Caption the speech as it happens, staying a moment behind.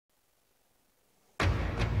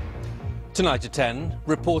Tonight at 10,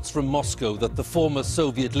 reports from Moscow that the former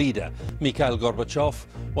Soviet leader, Mikhail Gorbachev,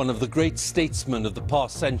 one of the great statesmen of the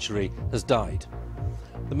past century, has died.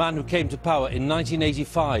 The man who came to power in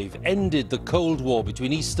 1985 ended the Cold War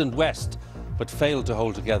between East and West, but failed to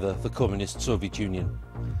hold together the communist Soviet Union.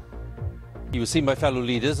 He was seen by fellow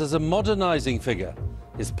leaders as a modernizing figure.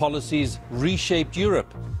 His policies reshaped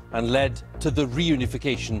Europe and led to the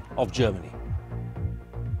reunification of Germany.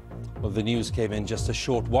 Well, the news came in just a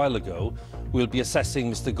short while ago. We'll be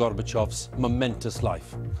assessing Mr. Gorbachev's momentous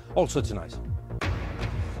life. Also tonight.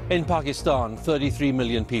 In Pakistan, 33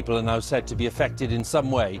 million people are now said to be affected in some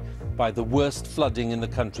way by the worst flooding in the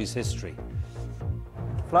country's history.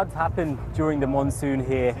 Floods happen during the monsoon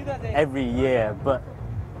here every year, but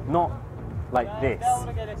not like this.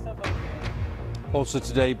 Also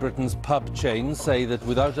today, Britain's pub chains say that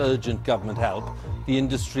without urgent government help, the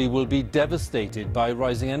industry will be devastated by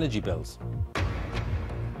rising energy bills.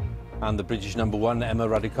 And the British #1, Emma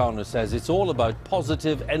Raducanu, says it's all about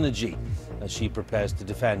positive energy as she prepares to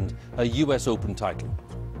defend her US Open title.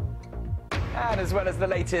 And as well as the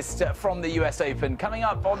latest from the US Open, coming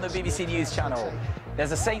up on the BBC News channel,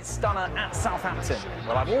 there's a Saints stunner at Southampton.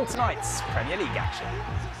 We'll have all tonight's Premier League action.